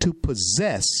begin to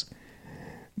possess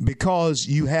because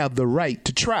you have the right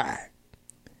to try.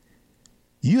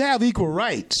 You have equal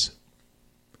rights.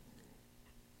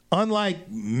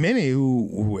 Unlike many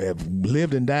who have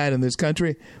lived and died in this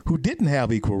country who didn't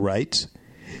have equal rights,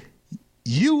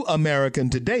 you, American,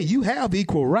 today, you have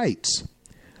equal rights.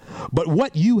 But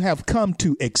what you have come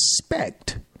to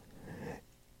expect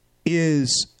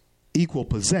is equal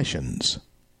possessions,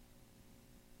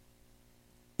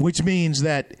 which means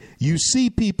that you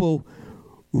see people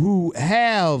who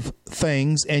have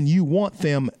things and you want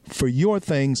them for your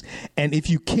things. And if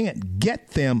you can't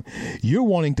get them, you're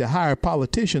wanting to hire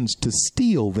politicians to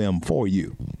steal them for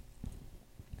you.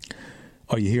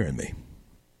 Are you hearing me?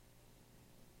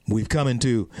 We've come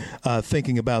into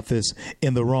thinking about this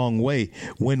in the wrong way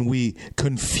when we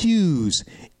confuse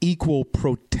equal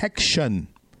protection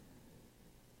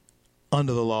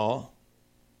under the law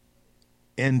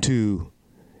into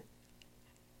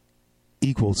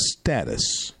equal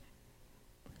status.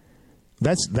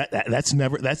 That's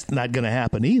not going to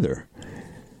happen either.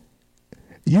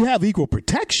 You have equal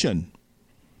protection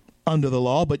under the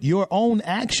law, but your own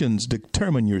actions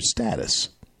determine your status.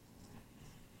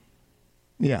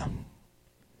 Yeah.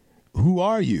 Who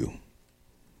are you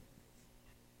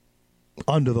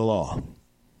under the law?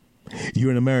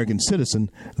 You're an American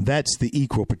citizen. That's the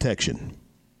equal protection.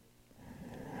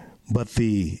 But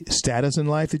the status in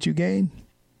life that you gain,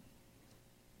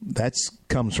 that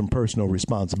comes from personal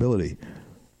responsibility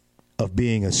of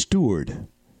being a steward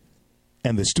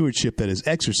and the stewardship that is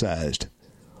exercised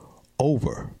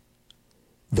over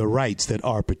the rights that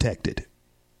are protected.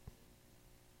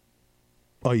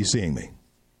 Are you seeing me?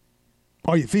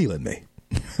 Are you feeling me?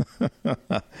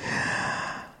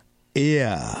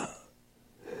 Yeah.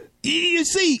 You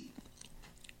see,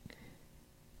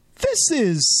 this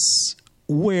is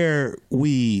where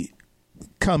we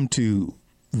come to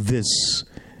this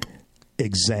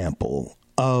example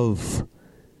of,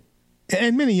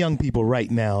 and many young people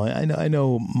right now, I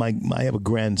know I have a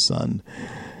grandson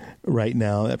right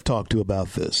now I've talked to about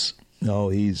this. Oh,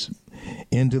 he's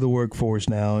into the workforce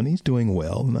now, and he's doing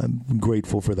well, and I'm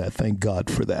grateful for that. Thank God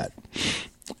for that.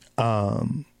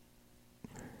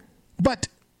 But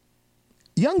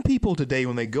young people today,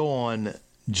 when they go on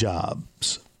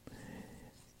jobs,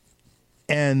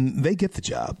 and they get the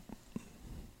job,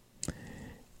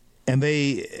 and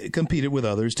they competed with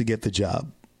others to get the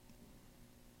job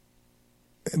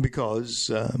because,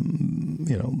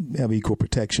 have equal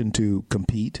protection to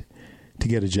compete to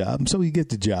get a job. So you get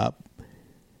the job,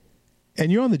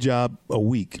 and you're on the job a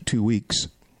week, 2 weeks,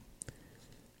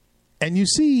 and you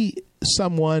see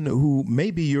someone who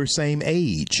may be your same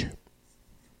age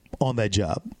on that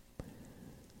job,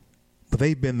 but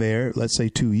they've been there, let's say,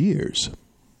 2 years.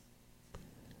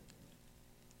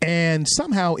 And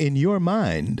somehow in your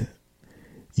mind,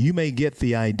 you may get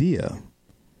the idea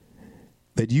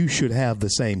that you should have the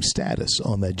same status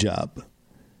on that job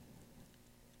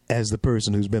as the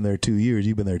person who's been there 2 years.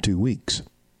 You've been there 2 weeks.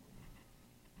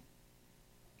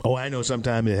 Oh, I know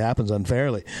sometimes it happens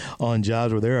unfairly on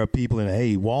jobs where there are people in,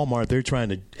 hey, Walmart, they're trying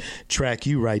to track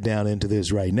you right down into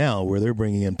this right now, where they're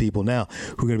bringing in people now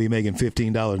who are going to be making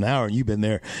 $15 an hour, and you've been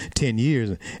there 10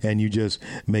 years and you just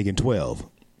making 12.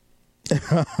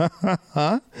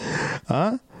 Huh?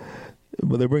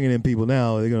 But they're bringing in people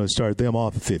now, they're going to start them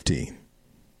off at 15.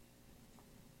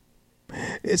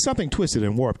 It's something twisted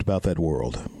and warped about that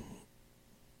world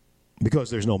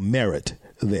because there's no merit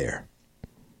there.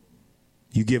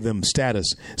 You give them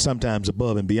status sometimes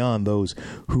above and beyond those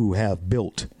who have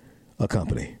built a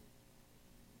company.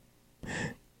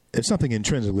 There's something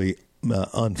intrinsically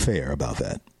unfair about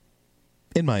that,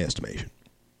 in my estimation.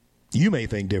 You may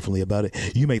think differently about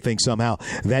it. You may think somehow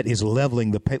that is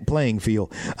leveling the playing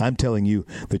field. I'm telling you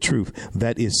the truth.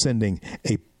 That is sending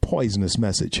a poisonous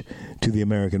message to the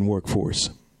American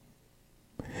workforce.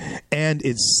 And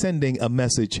it's sending a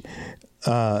message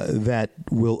that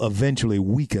will eventually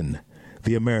weaken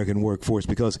the American workforce,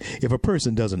 because if a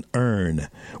person doesn't earn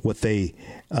what they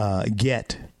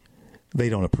get, they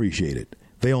don't appreciate it.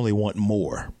 They only want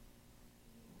more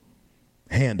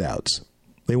handouts.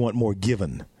 They want more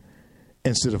given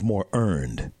instead of more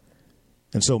earned.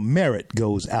 And so merit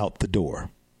goes out the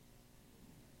door.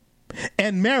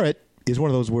 And merit is one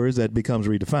of those words that becomes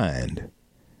redefined.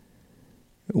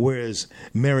 Whereas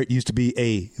merit used to be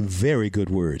a very good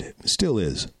word, still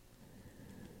is.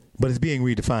 But it's being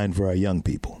redefined for our young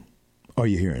people. Are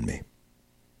you hearing me?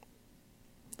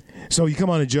 So you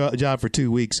come on a job for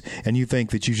 2 weeks and you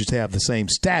think that you should have the same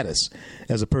status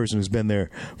as a person who's been there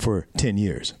for 10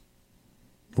 years.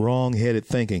 Wrong-headed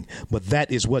thinking. But that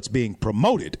is what's being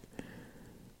promoted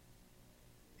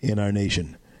in our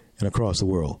nation and across the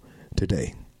world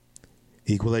today.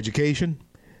 Equal education?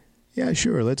 Yeah,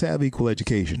 sure. Let's have equal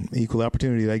education. Equal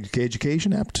opportunity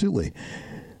education? Absolutely.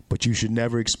 But you should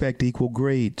never expect equal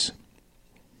grades.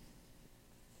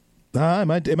 Am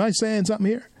I saying something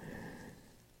here?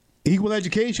 Equal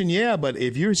education, yeah, but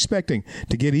if you're expecting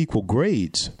to get equal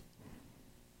grades,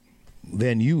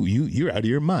 then you're out of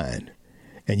your mind.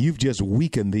 And you've just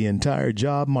weakened the entire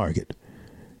job market.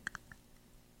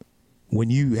 When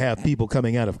you have people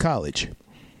coming out of college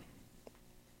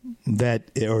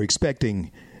that are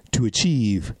expecting to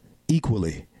achieve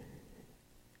equally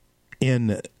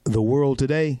in the world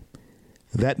today,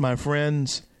 that, my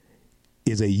friends,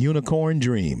 is a unicorn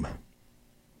dream.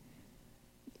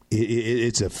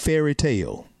 It's a fairy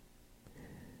tale.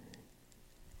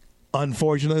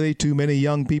 Unfortunately, too many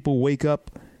young people wake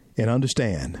up and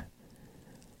understand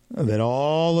that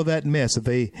all of that mess that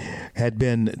they had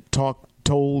been talked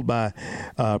told by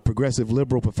progressive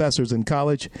liberal professors in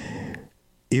college,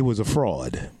 it was a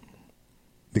fraud.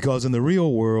 Because in the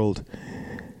real world,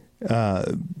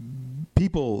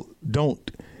 people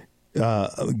don't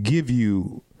give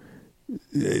you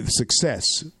success.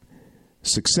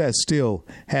 Success still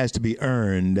has to be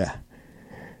earned.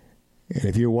 And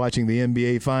if you're watching the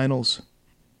NBA Finals,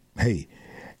 hey,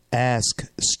 ask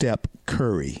Steph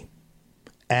Curry.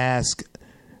 Ask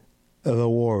the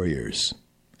Warriors.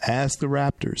 Ask the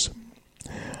Raptors.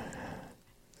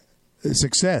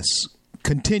 Success,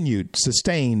 continued,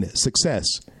 sustained success,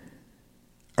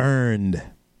 earned.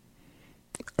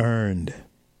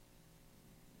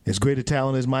 As great a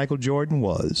talent as Michael Jordan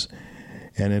was,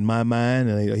 and in my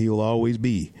mind, he will always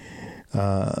be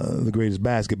the greatest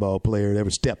basketball player that ever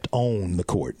stepped on the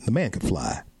court. The man could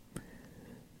fly,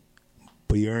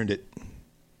 but he earned it.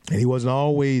 And he wasn't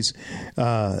always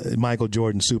Michael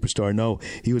Jordan superstar. No,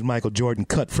 he was Michael Jordan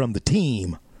cut from the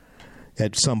team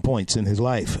at some points in his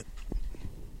life.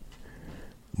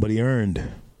 But he earned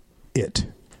it.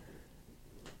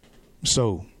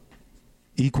 So,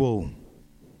 equal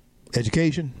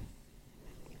education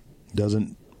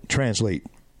doesn't translate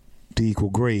to equal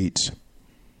grades.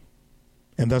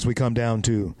 And thus we come down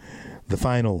to the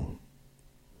final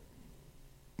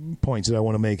points that I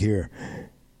want to make here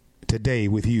today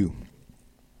with you.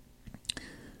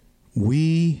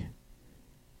 We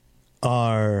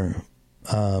are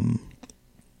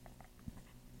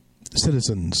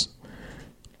citizens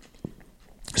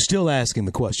still asking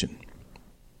the question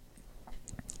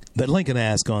that Lincoln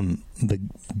asked on the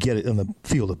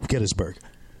field of Gettysburg.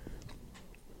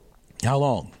 How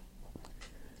long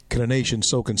can a nation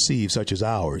so conceived, such as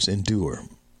ours, endure?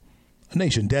 A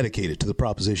nation dedicated to the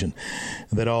proposition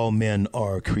that all men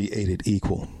are created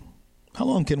equal. How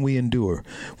long can we endure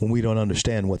when we don't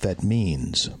understand what that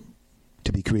means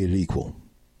to be created equal?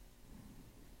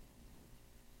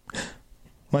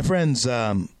 My friends,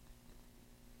 I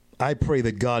pray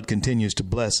that God continues to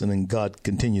bless and God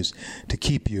continues to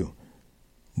keep you.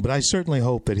 But I certainly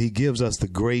hope that he gives us the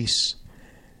grace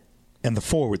and the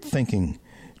forward thinking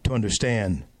to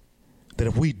understand that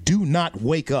if we do not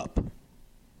wake up,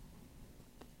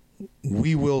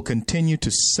 we will continue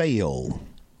to sail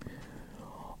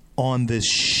on this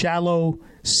shallow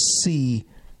sea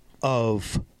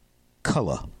of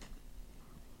color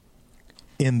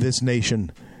in this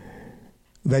nation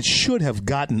that should have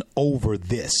gotten over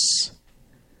this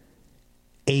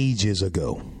ages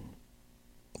ago.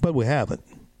 But we haven't.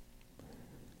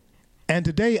 And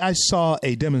today I saw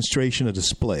a demonstration, a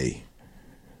display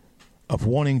of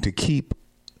wanting to keep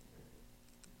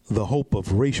the hope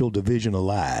of racial division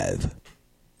alive.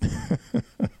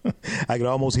 I could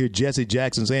almost hear Jesse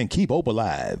Jackson saying, "Keep hope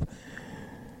alive."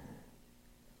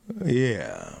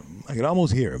 Yeah, I could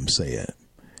almost hear him say it.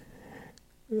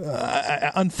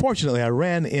 Unfortunately, I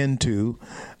ran into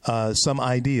some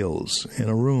ideals in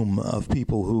a room of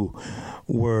people who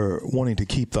were wanting to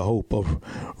keep the hope of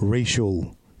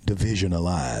racial division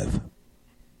alive.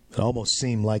 It almost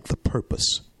seemed like the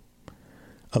purpose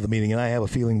of the meeting. And I have a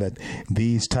feeling that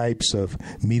these types of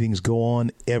meetings go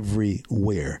on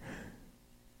everywhere.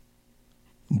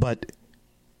 But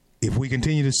if we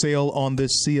continue to sail on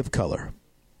this sea of color,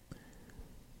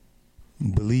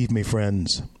 believe me,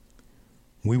 friends,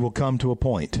 we will come to a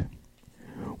point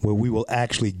where we will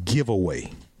actually give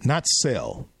away, not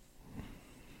sell.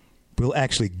 We'll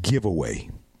actually give away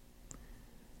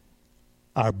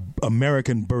our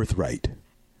American birthright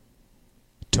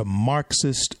to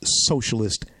Marxist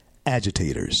socialist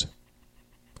agitators.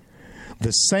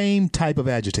 The same type of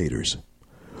agitators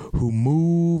who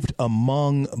moved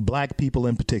among black people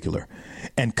in particular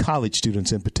and college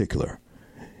students in particular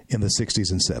in the 60s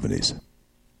and 70s.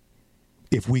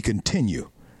 If we continue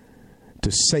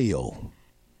to sail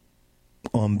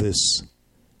on this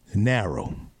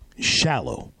narrow,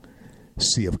 shallow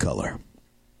sea of color.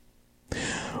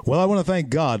 Well, I want to thank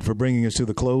God for bringing us to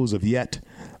the close of yet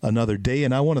another day,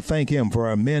 and I want to thank him for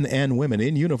our men and women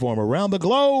in uniform around the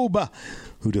globe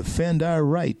who defend our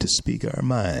right to speak our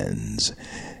minds.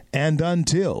 And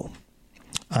until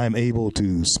I'm able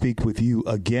to speak with you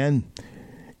again,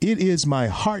 it is my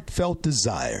heartfelt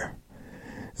desire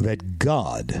that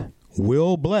God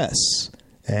will bless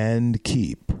and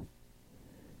keep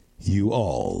you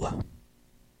all.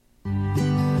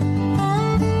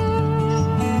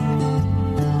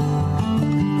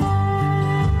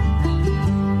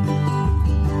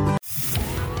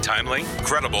 Timely,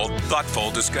 credible,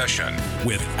 thoughtful discussion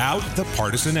without the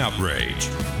partisan outrage.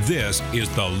 This is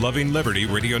the Loving Liberty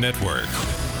Radio Network.